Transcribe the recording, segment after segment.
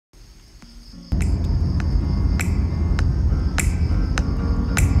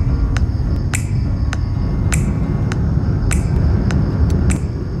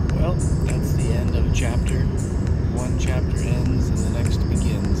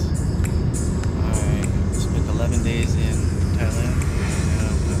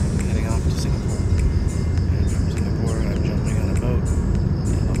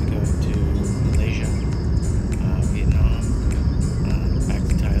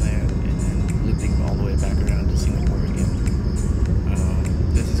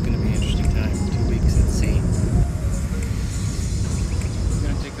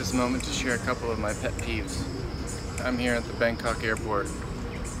share a couple of my pet peeves. I'm here at the Bangkok airport,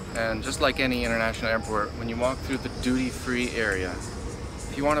 and just like any international airport, when you walk through the duty-free area,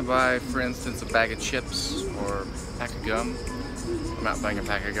 if you want to buy, for instance, a bag of chips or a pack of gum, I'm not buying a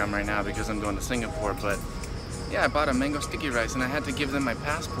pack of gum right now because I'm going to Singapore, but yeah, I bought a mango sticky rice and I had to give them my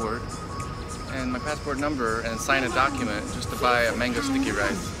passport and my passport number and sign a document just to buy a mango sticky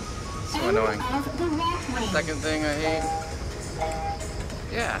rice. So annoying. Second thing I hate,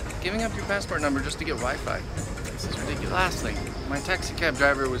 yeah, giving up your passport number just to get Wi-Fi. This is ridiculous. Lastly, my taxi cab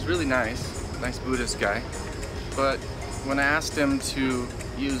driver was really nice Buddhist guy, but when I asked him to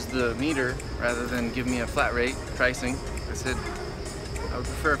use the meter rather than give me a flat rate pricing, I said, I would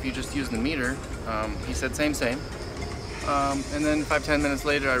prefer if you just use the meter. He said same. And then 5-10 minutes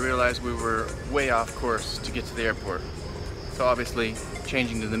later I realized we were way off course to get to the airport. So obviously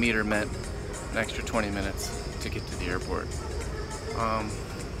changing to the meter meant an extra 20 minutes to get to the airport.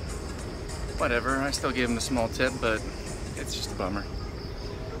 Whatever, I still gave him a small tip, but it's just a bummer.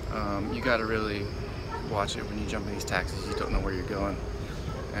 You gotta really watch it when you jump in these taxis. You don't know where you're going,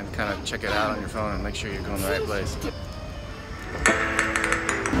 and kind of check it out on your phone and make sure you're going the right place.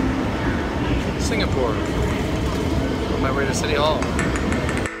 Singapore, on my way to City Hall.